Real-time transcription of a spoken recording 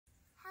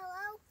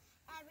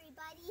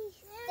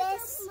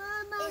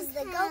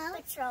the Goat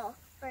Patrol.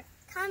 We're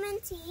coming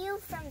to you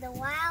from the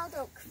Wild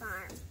Oak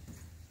Farm.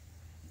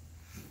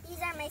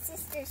 These are my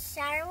sister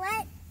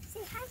Charlotte.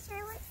 Say hi,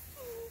 Charlotte.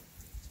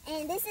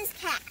 And this is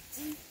Kat.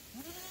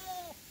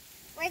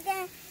 We're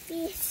going to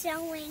be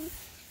showing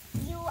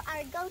you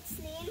our goats'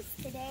 names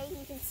today.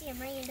 You can see them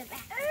right in the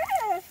back.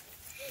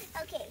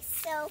 Okay,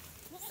 so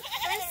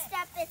first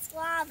up it's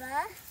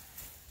Lava.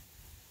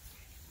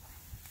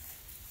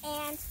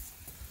 And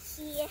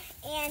he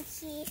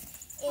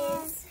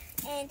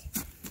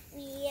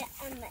we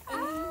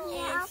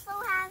also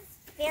have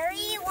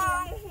very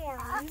long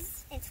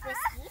horns and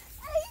twisty.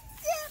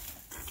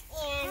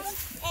 And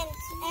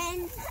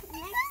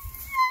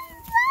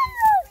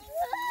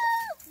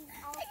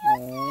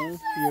Oh,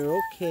 you're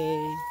okay.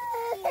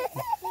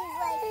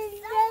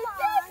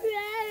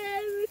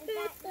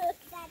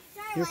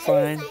 You're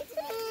fine.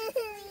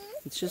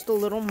 It's just a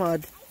little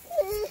mud.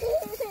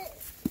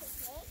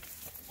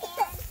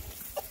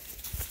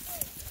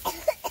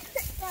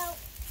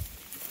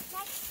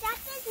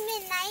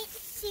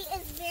 She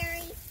is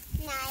very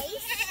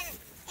nice,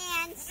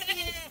 and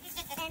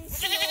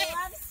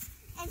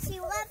she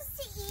loves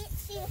to eat.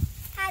 She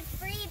had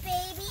 3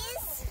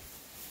 babies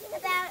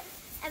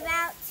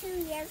about 2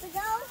 years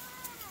ago.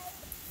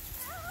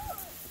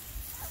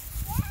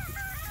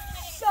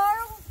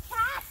 Charlotte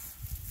Cat.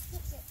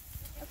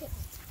 Okay.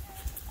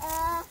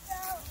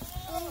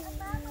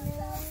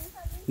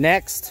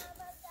 Next.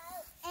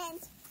 And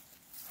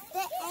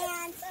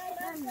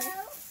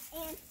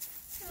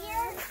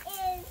here is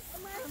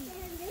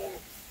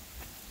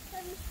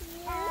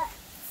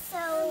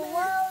so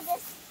we'll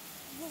just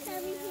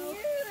come here.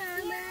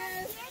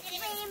 Here's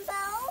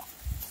Rainbow.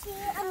 She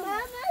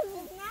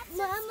is not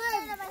so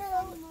scared of us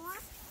anymore.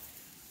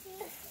 She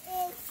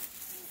is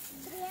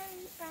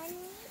very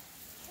friendly,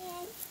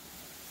 and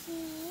she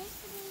used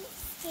to be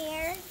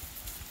scared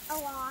a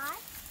lot,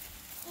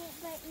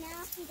 but now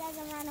she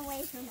doesn't run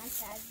away from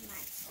us as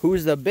much.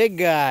 Who's the big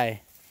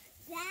guy?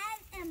 That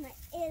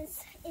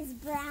is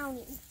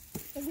Brownie.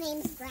 His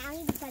name's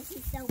Brownie because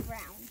he's so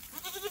brown.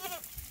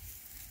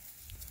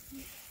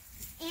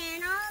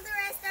 And all the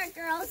rest are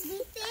girls, we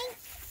think.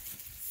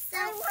 So I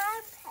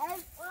want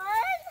pet one.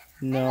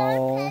 No. I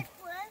want pet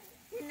one.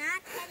 You're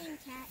not petting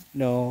Cat.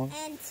 No.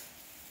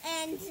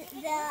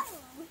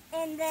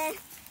 And the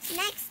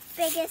next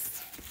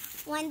biggest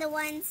one, the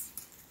one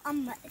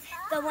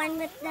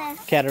with the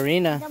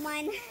Katarina. The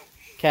one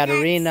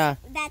Katarina.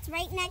 That's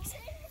right next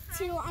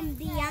to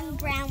the young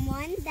brown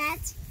one. That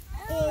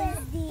is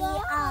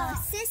the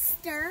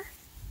sister.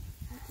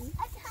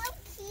 That's how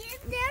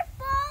cute their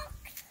box.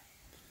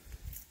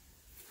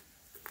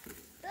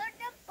 Look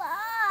the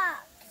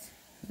box.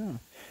 Yeah.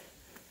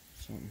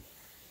 So,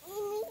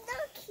 So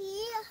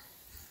cute.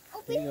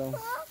 there you Open go.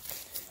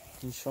 box. You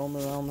can show them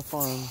around the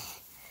farm.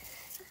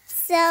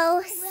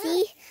 So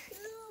see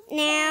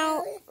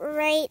now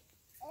right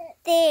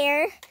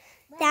there.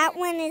 That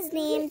one is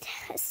named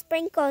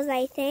Sprinkles,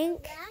 I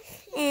think,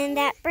 and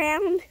that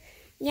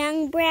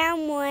young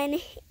brown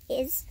one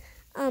is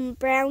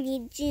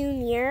Brownie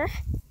Jr.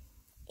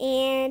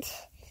 And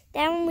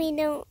that one we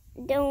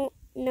don't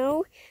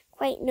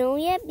quite know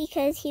yet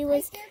because he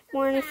was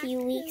born a few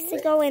weeks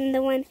ago. And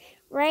the one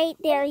right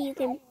there, you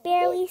can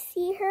barely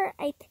see her.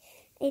 I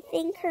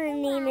think her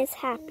name is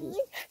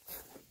Happier.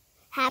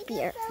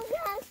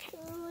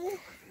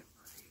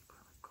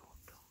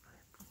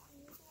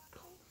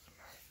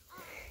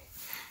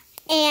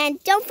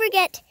 And don't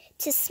forget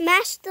to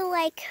smash the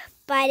like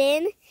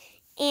button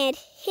and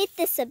hit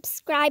the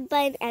subscribe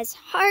button as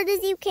hard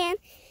as you can,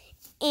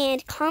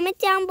 and comment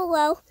down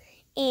below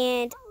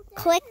and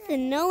click the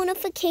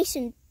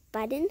notification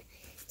button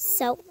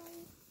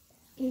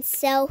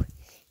and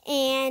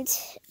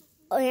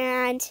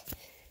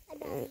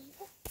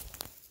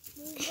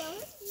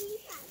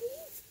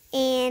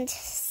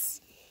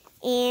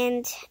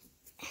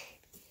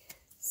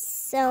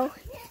so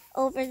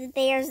over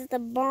there's the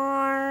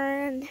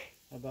barn.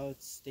 How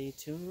about stay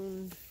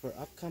tuned for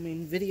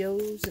upcoming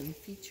videos and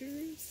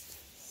features?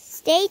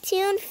 Stay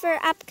tuned for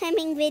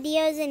upcoming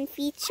videos and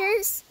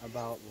features.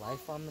 About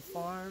life on the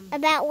farm.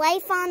 About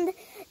life on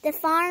the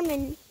farm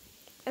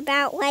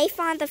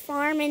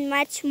and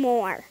much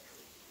more.